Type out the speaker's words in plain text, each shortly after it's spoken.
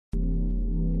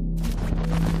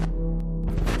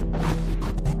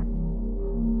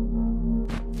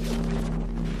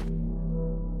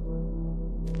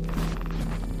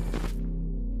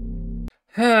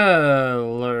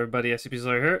Hello everybody, SCP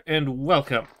Slayer here, and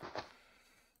welcome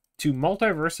to the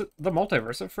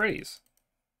Multiverse of Freddy's.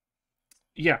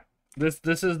 Yeah, this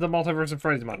is the Multiverse of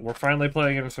Freddy's mod. We're finally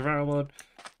playing in a survival mode.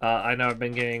 I know I've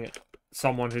been getting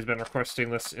someone who's been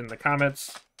requesting this in the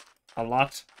comments a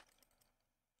lot.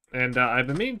 And I've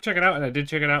been meaning to check it out, and I did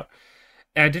check it out.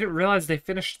 And I didn't realize they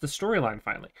finished the storyline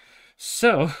finally.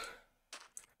 So,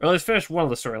 or at least finished one of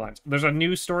the storylines. There's a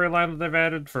new storyline that they've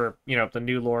added for, the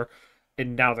new lore.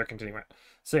 And now they're continuing it.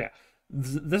 So yeah,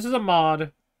 this is a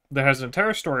mod that has an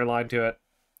entire storyline to it,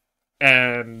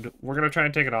 and we're gonna try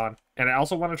and take it on. And I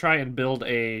also want to try and build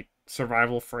a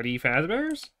survival Freddy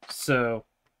Fazbear's. So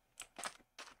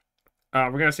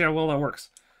we're gonna see how well that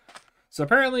works. So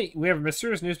apparently we have a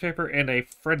mysterious newspaper and a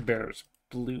Fredbear's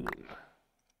balloon.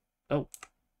 Oh,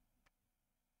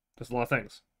 there's a lot of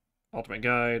things. Ultimate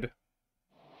guide,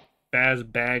 Baz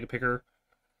bag picker.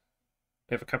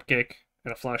 We have a cupcake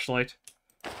and a flashlight.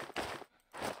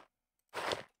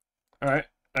 Alright,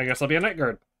 I guess I'll be a night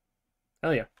guard.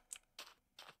 Hell yeah.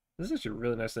 This is actually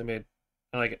really nicely made.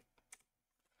 I like it.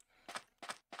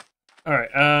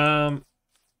 Alright,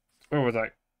 where was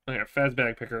I? Okay, Faz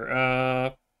bag picker.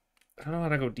 I don't know how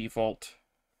to go default.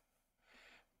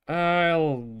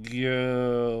 I'll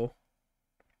go...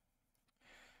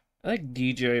 I like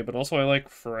DJ, but also I like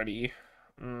Freddy.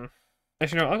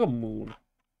 Actually, no, I'll go Moon.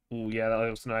 Ooh, yeah, that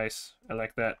looks nice. I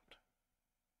like that.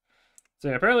 So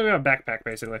yeah, apparently we have a backpack,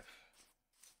 basically.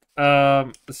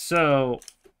 So,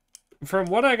 from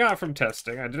what I got from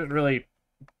testing, I didn't really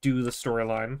do the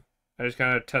storyline. I just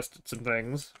kind of tested some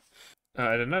things.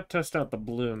 I did not test out the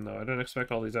balloon, though. I didn't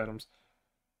expect all these items.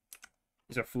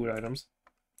 These are food items.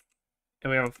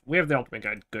 And we have the ultimate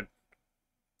guide. Good.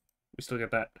 We still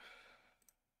get that.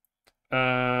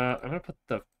 I'm gonna put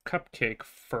the cupcake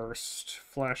first.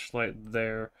 Flashlight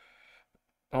there.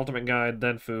 Ultimate guide,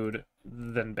 then food,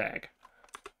 then bag.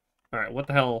 Alright, what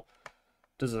the hell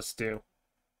does this do?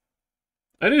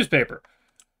 A newspaper.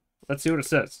 Let's see what it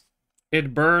says.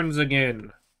 It burns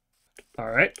again.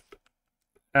 Alright.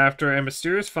 After a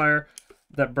mysterious fire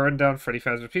that burned down Freddy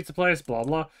Fazbear's Pizza Place, blah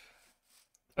blah.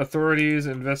 Authorities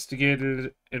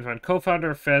investigated and found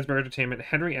co-founder of Fazbear Entertainment,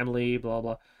 Henry Emily, blah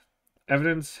blah.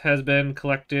 Evidence has been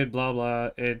collected, blah blah,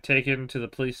 and taken to the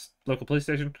local police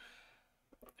station.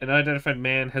 An unidentified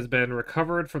man has been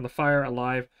recovered from the fire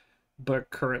alive, but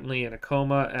currently in a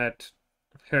coma at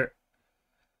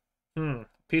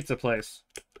pizza place.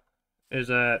 Is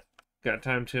that got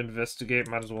time to investigate?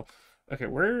 Might as well. Okay,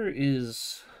 we're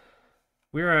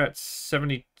at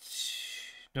 70.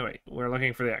 No wait, we're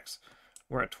looking for the X.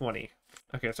 We're at 20.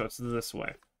 Okay, so it's this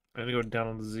way. I'm gonna go down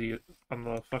on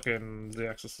the fucking Z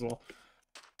axis as well.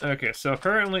 Okay, so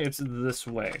apparently it's this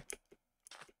way.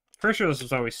 Pretty sure this is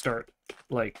how we start,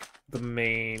 like, the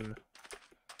main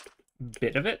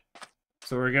bit of it.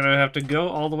 So we're gonna have to go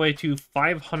all the way to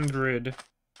 500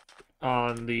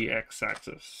 on the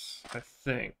x-axis, I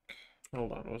think.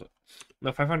 Hold on, what was it?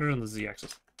 No, 500 on the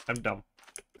z-axis. I'm dumb.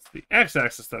 It's the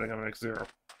x-axis that I'm gonna make 0.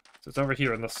 So it's over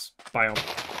here in this biome.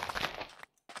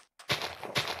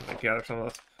 I'm gonna gather some of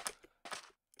this.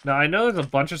 Now, I know there's a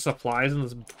bunch of supplies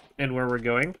in where we're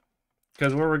going.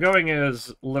 Because where we're going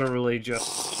is literally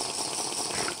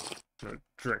just... I'm gonna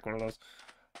drink one of those.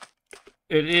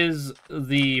 It is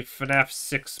the FNAF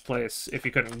 6 place, if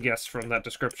you couldn't guess from that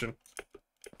description.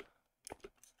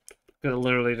 Because it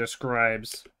literally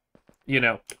describes, the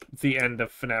end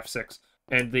of FNAF 6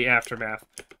 and the aftermath.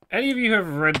 Any of you who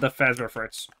have read the Fazbear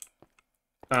Frights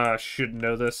should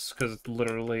know this, because it's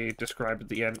literally described at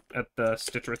the end, at the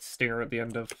stinger at the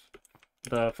end of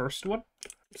the first one.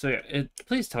 So yeah,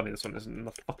 please tell me this one isn't in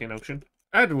the fucking ocean.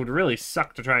 That would really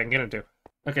suck to try and get into.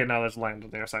 Okay, now there's land on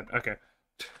the other side. Okay.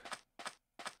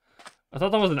 I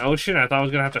thought that was an ocean. I thought I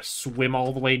was gonna have to swim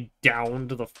all the way down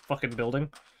to the fucking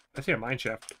building. I see a mine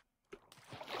shaft.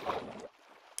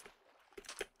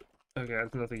 Okay,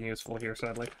 there's nothing useful here,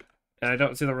 sadly. And I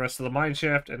don't see the rest of the mine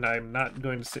shaft, and I'm not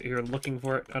going to sit here looking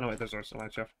for it. Oh no, wait, there's the rest of the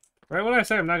mine shaft. Right when I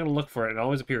say I'm not going to look for it, it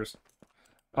always appears.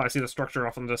 Oh, I see the structure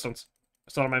off in the distance.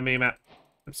 I saw it on my mini-map.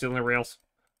 I'm stealing the rails.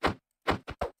 Give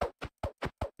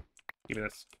me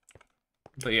this.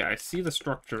 But yeah, I see the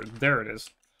structure. There it is.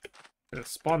 And it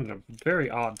spawned in a very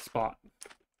odd spot.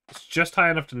 It's just high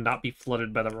enough to not be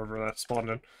flooded by the river that spawned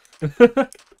in.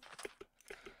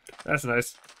 That's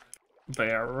nice. But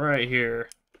yeah, right here.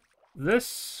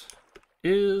 This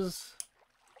is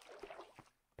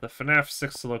the FNAF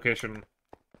 6 location.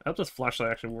 I hope this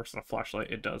flashlight actually works on a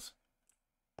flashlight. It does.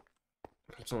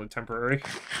 It's only temporary.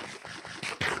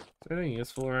 Is there anything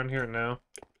useful around here? No.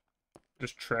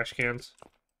 Just trash cans.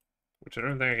 Which I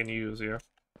don't think I can use here.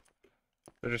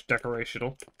 They're just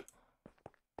decorational.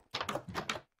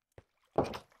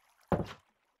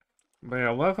 But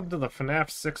yeah, welcome to the FNAF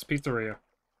 6 pizzeria.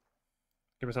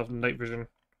 Give myself night vision.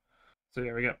 So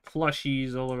yeah, we got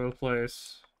plushies all over the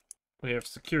place. We have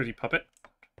security puppet.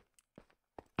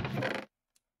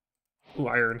 Ooh,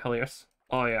 iron, hell yes.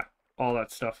 Oh yeah, all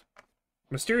that stuff.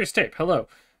 Mysterious tape, hello.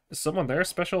 Is someone there?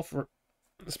 Special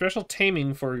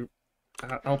taming for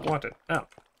help wanted. Oh.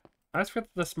 I forgot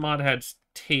that this mod had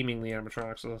taming the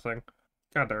animatronics of the thing.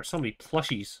 God, there are so many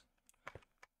plushies.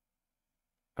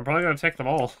 I'm probably gonna take them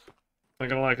all. I'm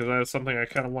not gonna lie, because that is something I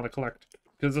kind of want to collect.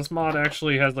 Because this mod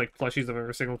actually has, like, plushies of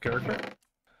every single character.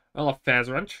 I love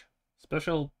Faz Wrench.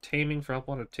 Special taming for help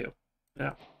wanted 2.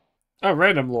 Yeah. Oh,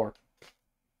 random lore.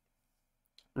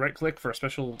 Right-click for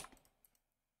special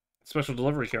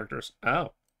delivery characters.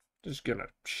 Oh. Just gonna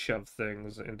shove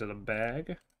things into the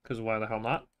bag. Because why the hell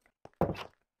not?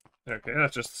 Okay,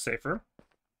 that's just the safe room.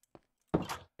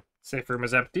 Safe room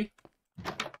is empty.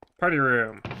 Party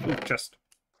room. Ooh, chest.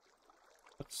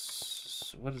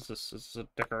 What is this? Is this a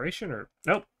decoration or...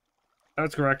 Nope.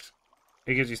 That's correct.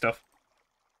 It gives you stuff.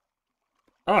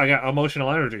 Oh, I got emotional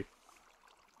energy.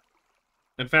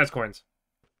 And fast coins. Is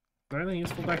there anything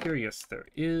useful back here? Yes, there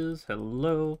is.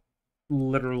 Hello.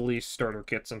 Literally starter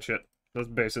kits and shit. That's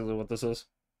basically what this is.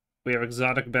 We have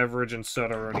exotic beverage and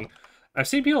soda-roni. I've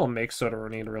seen people make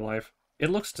soda-roni in real life. It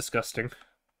looks disgusting.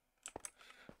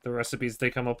 The recipes they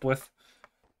come up with.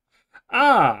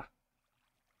 Ah!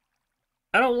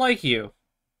 I don't like you.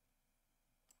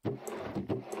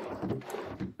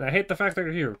 I hate the fact that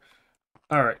you're here.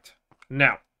 Alright.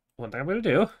 Now, one thing I'm gonna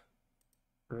do,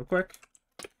 real quick,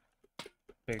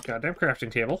 make a goddamn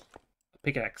crafting table.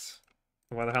 Pickaxe.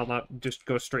 Why the hell not just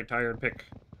go straight to iron pick?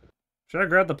 Should I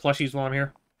grab the plushies while I'm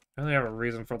here? I only have a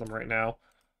reason for them right now.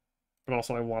 But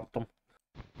also I want them.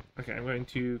 Okay, I'm going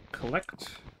to collect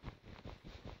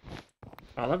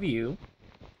all of you.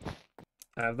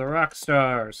 I have the rock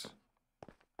stars.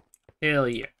 Hell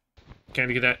yeah.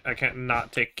 Candy Cadet. I can't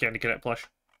not take Candy Cadet plush.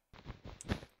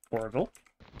 Orville.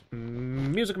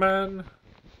 Music Man.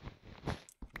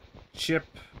 Chip.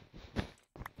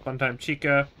 Funtime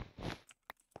Chica.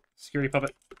 Security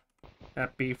Puppet.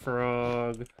 Happy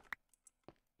Frog.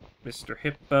 Mr.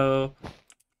 Hippo.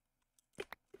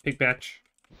 Pig Batch.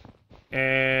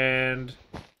 And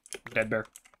Dead Bear.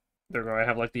 There we go. I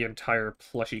have like the entire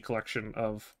plushie collection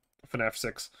of FNAF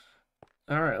 6.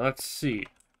 Alright, let's see.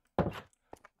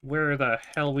 Where the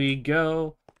hell we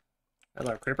go?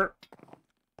 Hello, Creeper.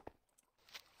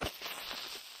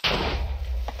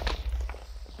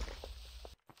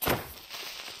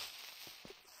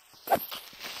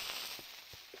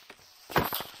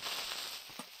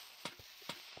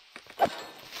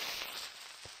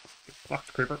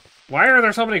 Fuck, Creeper. Why are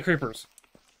there so many creepers?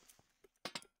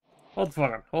 Hold the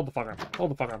fuck on. Hold the fuck on. Hold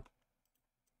the fuck on.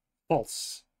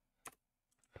 False.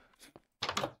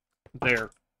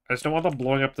 There. I just don't want them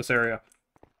blowing up this area.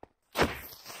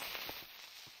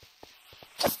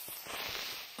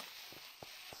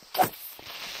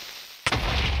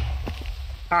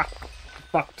 Ah!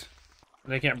 Fucked.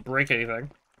 They can't break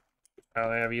anything. I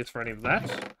don't have use for any of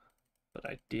that. But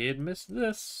I did miss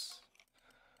this.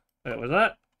 What was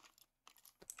that?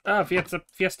 Oh,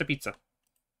 Fiesta Pizza.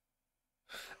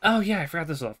 Oh yeah, I forgot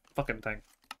this was a fucking thing.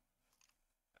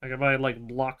 I can buy, like,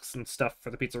 blocks and stuff for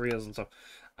the pizzerias and stuff.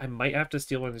 I might have to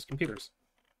steal one of these computers.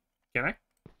 Can I?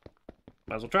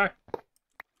 Might as well try.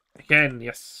 I can,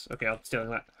 yes. Okay, I'm stealing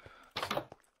that.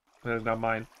 That is now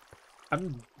mine.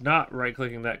 I'm not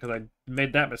right-clicking that because I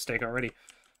made that mistake already.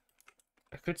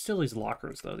 I could steal these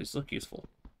lockers, though. These look useful.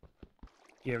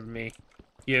 Give me.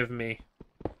 Give me.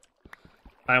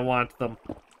 I want them.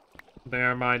 They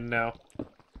are mine now.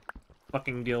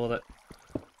 Fucking deal with it.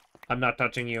 I'm not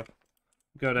touching you.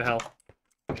 Go to hell.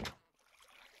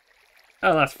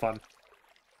 Oh, that's fun.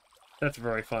 That's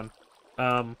very fun.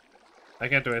 I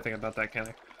can't do anything about that, can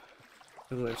I?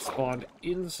 Because they've spawned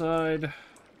inside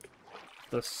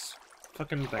this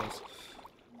fucking things.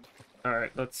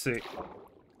 Alright, let's see.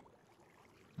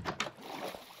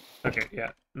 Okay,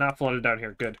 yeah. Not flooded down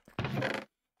here. Good.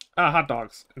 Ah, hot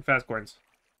dogs and fast coins.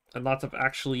 And lots of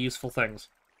actually useful things.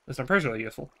 At least I'm pretty sure they're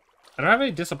useful. I don't have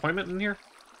any disappointment in here.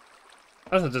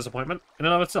 That's a disappointment in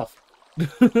and of itself.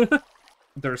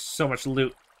 There's so much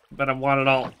loot, but I want it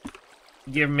all.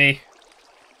 Give me.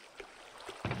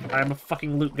 I'm a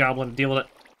fucking loot goblin. Deal with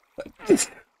it.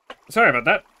 Sorry about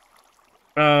that.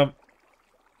 For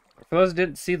those who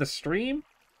didn't see the stream,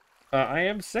 I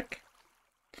am sick.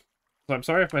 So I'm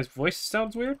sorry if my voice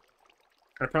sounds weird.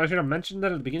 I probably should have mentioned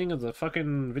that at the beginning of the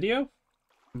fucking video.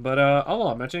 But, oh well,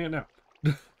 I'm mentioning it now.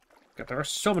 God, there are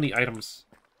so many items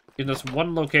in this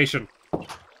one location.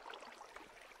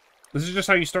 This is just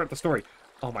how you start the story.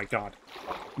 Oh my god.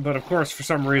 But of course, for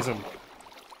some reason,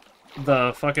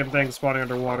 the fucking thing spawning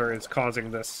underwater is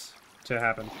causing this to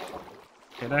happen.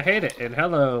 And I hate it. And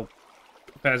hello,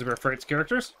 Pazbear Freight's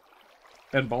characters.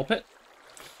 And Ball Pit.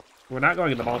 We're not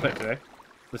going in the Ball Pit today. At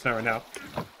least not right now.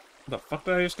 What the fuck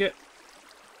did I just get?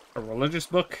 A religious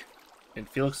book? And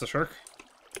Felix the Shark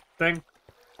thing?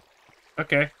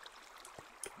 Okay.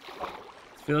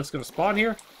 Is Felix gonna spawn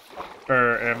here?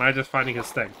 Or am I just finding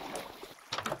his thing?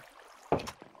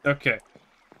 Okay.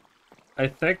 I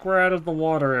think we're out of the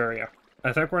water area.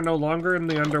 I think we're no longer in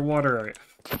the underwater area.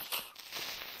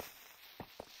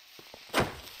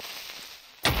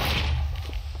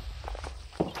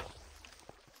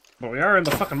 But we are in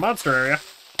the fucking monster area.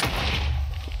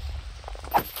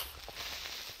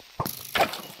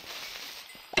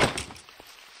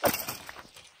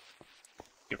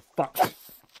 Get fucked.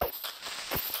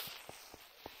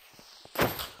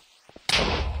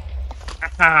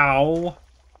 Ow.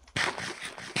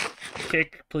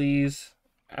 Kick, please.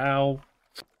 Ow.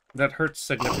 That hurts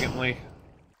significantly.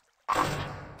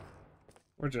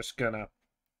 We're just gonna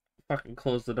fucking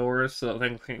close the doors so that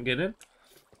things can't get in.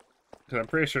 Because I'm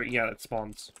pretty sure, yeah, it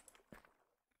spawns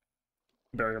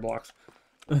barrier blocks.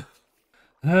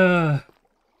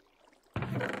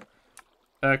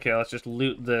 Okay, let's just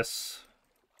loot this.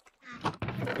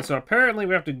 So apparently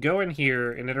we have to go in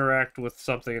here and interact with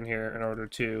something in here in order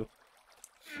to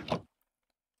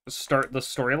start the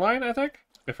storyline, I think,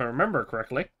 if I remember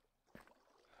correctly.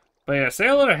 But yeah, say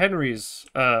hello to Henry's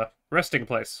resting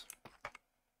place.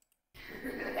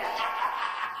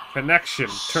 Connection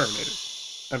terminated.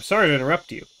 I'm sorry to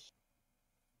interrupt you.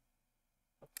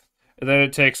 And then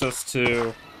it takes us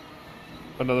to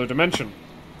another dimension.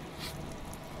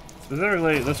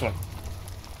 Specifically this one.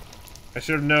 I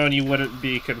should have known you wouldn't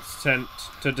be content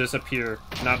to disappear.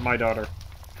 Not my daughter.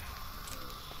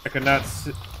 I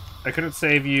couldn't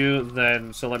save you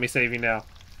then, so let me save you now.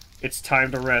 It's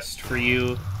time to rest for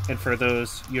you and for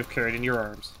those you have carried in your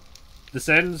arms. This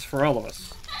ends for all of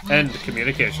us. End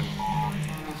communication.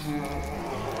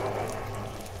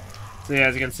 So yeah,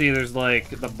 as you can see, there's like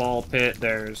the ball pit,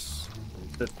 there's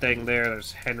the thing there,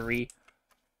 there's Henry.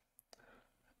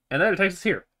 And then it takes us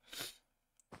here.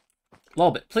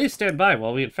 Lolbit, please stand by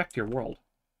while we infect your world.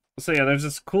 So yeah, there's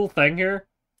this cool thing here.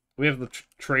 We have the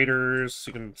traders,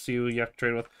 you can see who you have to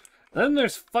trade with. And then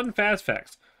there's fun fast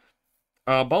facts.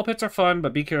 Ball pits are fun,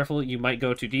 but be careful, you might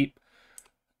go too deep.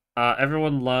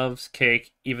 Everyone loves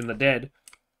cake, even the dead.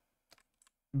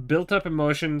 Built-up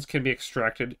emotions can be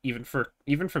extracted, even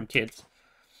from kids.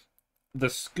 The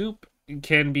scoop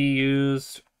can be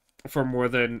used for more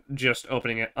than just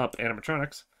opening up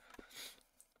animatronics.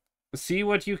 See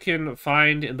what you can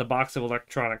find in the box of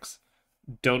electronics.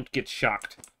 Don't get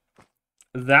shocked.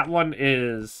 That one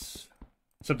is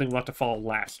something we'll have to follow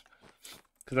last.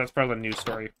 Because that's part of the news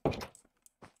story.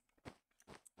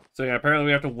 So yeah, apparently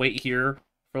we have to wait here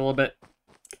for a little bit.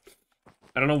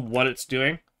 I don't know what it's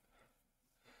doing.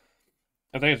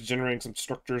 I think it's generating some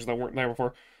structures that weren't there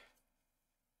before.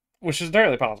 Which is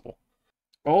entirely possible.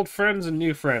 Old friends and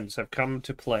new friends have come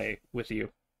to play with you.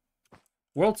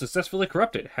 World successfully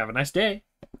corrupted. Have a nice day.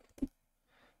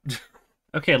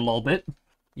 Okay, Lolbit.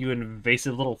 You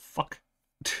invasive little fuck.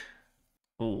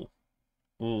 Ooh.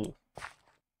 Ooh.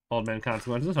 Old man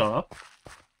consequences, hello.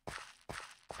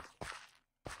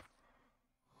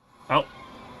 Oh.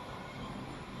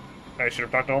 I should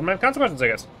have talked to old man consequences, I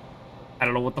guess. I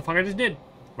don't know what the fuck I just did.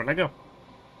 Where did I go?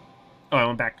 Oh, I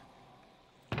went back.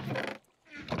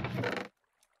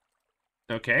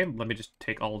 Okay, let me just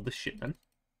take all of this shit then.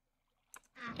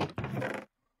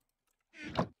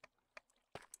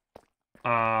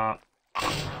 Are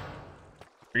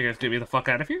you guys getting me the fuck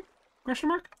out of here? Question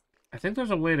mark? I think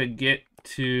there's a way to get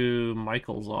to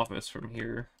Michael's office from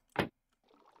here.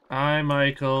 Hi,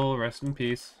 Michael. Rest in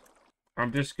peace.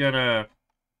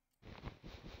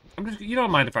 You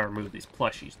don't mind if I remove these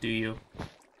plushies, do you?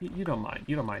 You don't mind.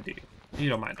 You don't mind, do you? You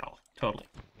don't mind at all. Totally.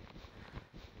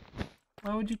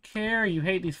 Why would you care? You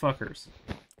hate these fuckers.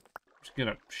 I'm just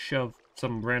gonna shove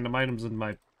some random items in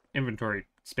my inventory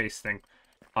space thing.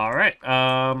 Alright,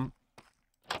 well...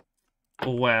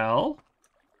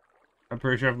 I'm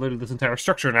pretty sure I've looted this entire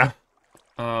structure now.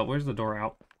 Where's the door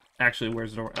out? Actually,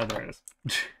 where's the door? Oh, there it is.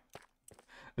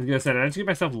 I was gonna say, did I just get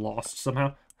myself lost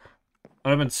somehow? I'd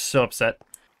have been so upset.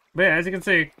 But yeah, as you can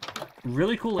see,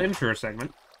 really cool intro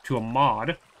segment to a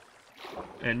mod.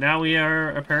 And now we are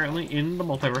apparently in the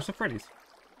multiverse of Freddy's.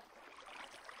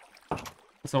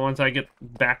 So once I get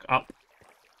back up,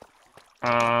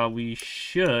 we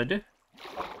should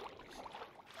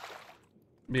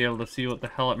be able to see what the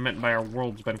hell it meant by our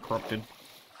world's been corrupted.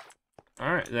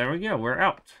 Alright, there we go. We're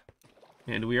out.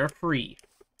 And we are free.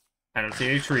 I don't see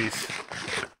any trees.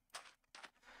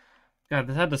 God,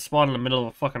 this had to spawn in the middle of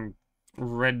a fucking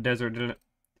red desert, didn't it?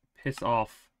 Piss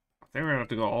off. I think we're gonna have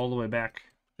to go all the way back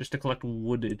just to collect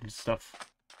wood and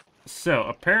stuff. So,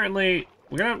 apparently,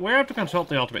 we're gonna have to consult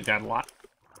the Ultimate Guide a lot.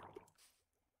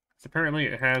 So apparently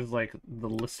it has, like, the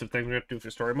list of things we have to do for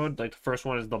story mode. Like, the first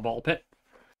one is the ball pit.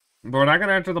 But we're not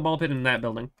gonna enter the ball pit in that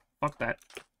building. Fuck that.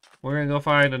 We're gonna go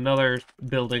find another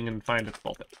building and find its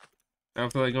ball pit. I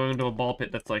feel like going into a ball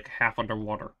pit that's, like, half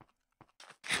underwater.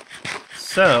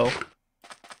 So,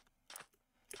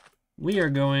 we are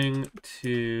going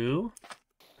to...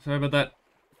 Sorry about that.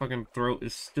 Fucking throat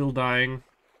is still dying.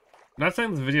 I'm not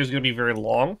saying this video is going to be very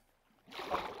long.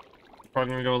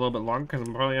 Probably going to go a little bit long because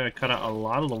I'm probably going to cut out a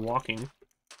lot of the walking.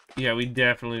 Yeah, we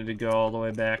definitely need to go all the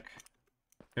way back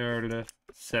in order to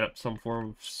set up some form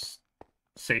of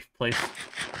safe place.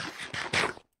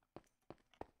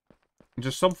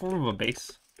 Just some form of a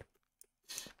base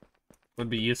would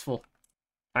be useful.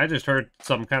 I just heard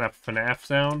some kind of FNAF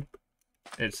sound.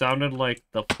 It sounded like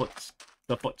the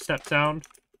footstep sound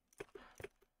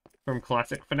from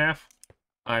classic FNAF.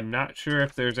 I'm not sure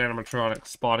if there's animatronics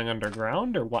spawning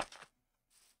underground or what.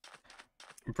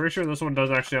 I'm pretty sure this one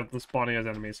does actually have them spawning as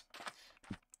enemies.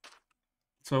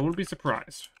 So I wouldn't be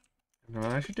surprised. You know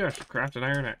what I should do? I should craft an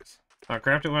iron axe. I'll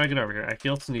craft it when I get over here. I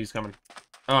feel sneeze coming.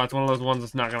 Oh, it's one of those ones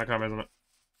that's not gonna come, isn't it?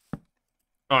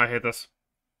 Oh, I hate this.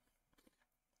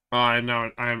 Oh, I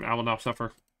will now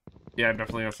suffer. Yeah, I'm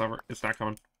definitely gonna suffer. It's not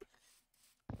coming.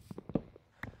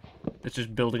 It's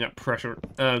just building up pressure.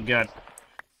 Oh, God.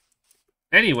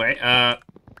 Anyway, I'm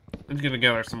gonna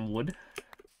gather some wood.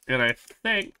 And I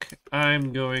think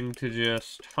I'm going to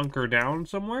just hunker down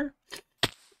somewhere.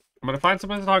 I'm gonna find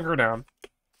someplace to hunker down.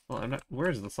 Well, I'm not... Where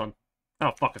is the sun?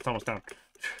 Oh, fuck, it's almost down.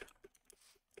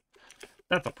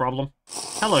 That's a problem.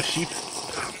 Hello, sheep.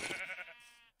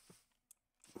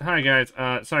 Hi, guys.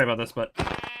 Sorry about this, but...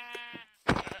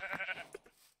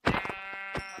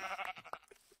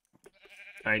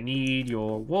 I need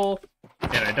your wool,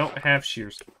 and I don't have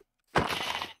shears. I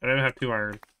don't have 2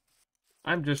 iron.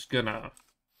 I'm just gonna...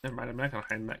 Never mind, I'm not gonna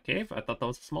hide in that cave. I thought that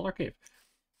was a smaller cave.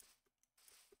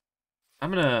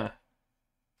 I'm gonna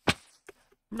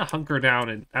hunker down,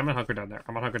 and I'm gonna hunker down there.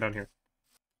 I'm gonna hunker down here.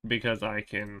 Because I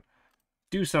can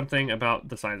do something about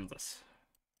the size of this.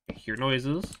 I hear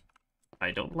noises. I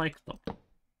don't like them.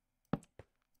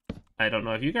 I don't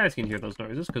know if you guys can hear those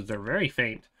noises, because they're very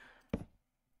faint.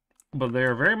 But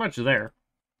they're very much there.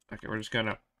 Okay, we're just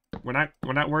gonna... We're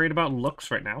not worried about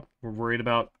looks right now. We're worried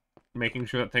about making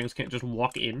sure that things can't just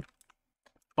walk in.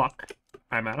 Fuck.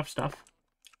 I'm out of stuff.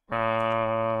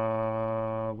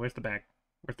 Where's the bag?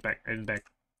 Where's the bag? I need the bag.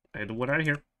 I need the wood out of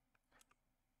here.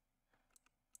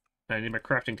 I need my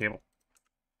crafting table.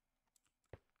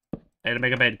 I need to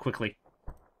make a bed quickly.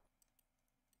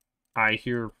 I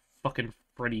hear fucking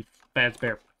Freddy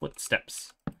Fazbear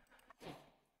footsteps.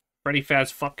 Freddy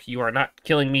Fazfuck, you are not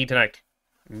killing me tonight.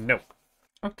 No.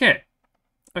 Okay.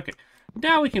 Okay.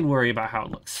 Now we can worry about how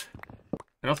it looks.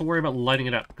 And also worry about lighting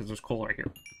it up, because there's coal right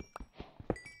here.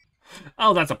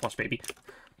 Oh, that's a plush baby.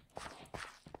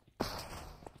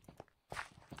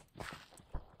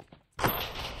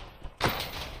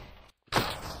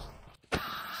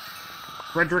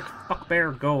 Frederick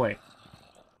Fuckbear, go away.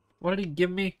 What did he give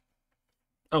me?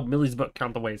 Oh, Millie's book,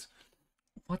 Count the Ways.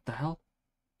 What the hell?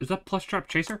 Is that Plush Trap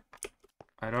Chaser?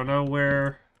 I don't know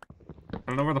where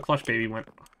the plush baby went.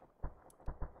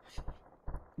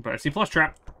 But I see Plush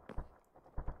Trap.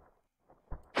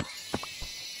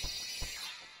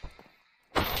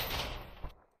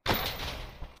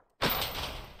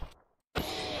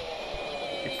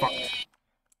 Get fucked.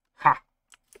 Ha!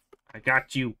 I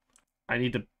got you. I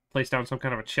need to place down some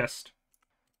kind of a chest.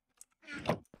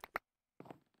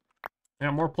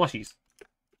 Yeah, more plushies.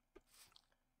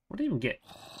 What did I even get?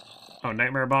 Oh,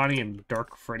 Nightmare Bonnie and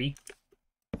Dark Freddy.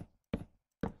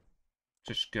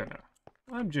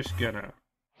 I'm just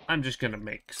gonna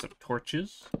make some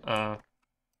torches.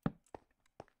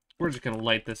 We're just gonna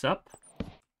light this up.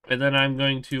 And then I'm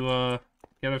going to,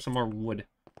 gather some more wood.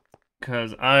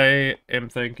 Because I am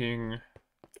thinking...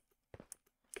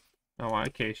 Oh,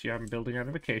 acacia. I'm building out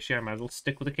of acacia. I might as well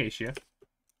stick with acacia.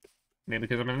 Maybe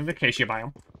because I'm in an acacia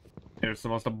biome. It's the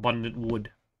most abundant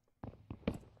wood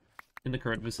in the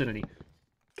current vicinity.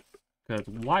 Because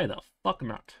why the fuck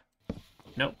not?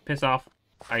 Nope, piss off.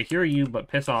 I hear you, but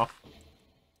piss off.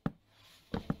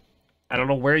 I don't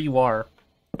know where you are,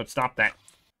 but stop that.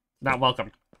 Not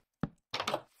welcome.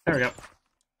 There we go.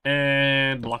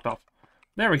 And blocked off.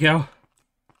 There we go.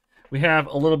 We have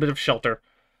a little bit of shelter.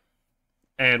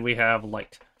 And we have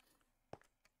light.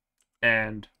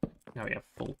 And now we have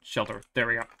full shelter. There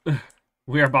we go.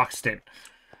 We are boxed in.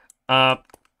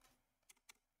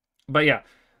 But yeah,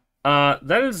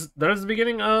 that is the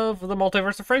beginning of the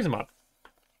Multiverse of Freddy's mod.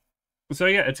 So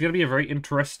yeah, it's gonna be a very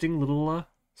interesting little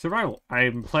survival.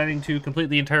 I'm planning to complete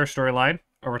the entire storyline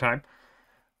over time.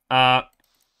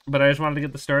 But I just wanted to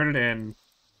get this started, and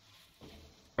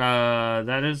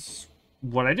that is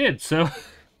what I did. So,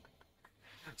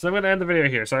 so I'm gonna end the video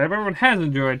here. So I hope everyone has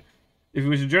enjoyed. If you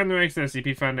wish to join the ranks of the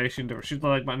SCP Foundation, don't shoot the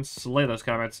like button, slay those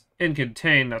comments, and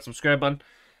contain that subscribe button.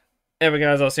 Anyway,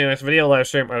 guys, I'll see you next video, live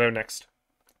stream, or next.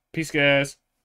 Peace, guys.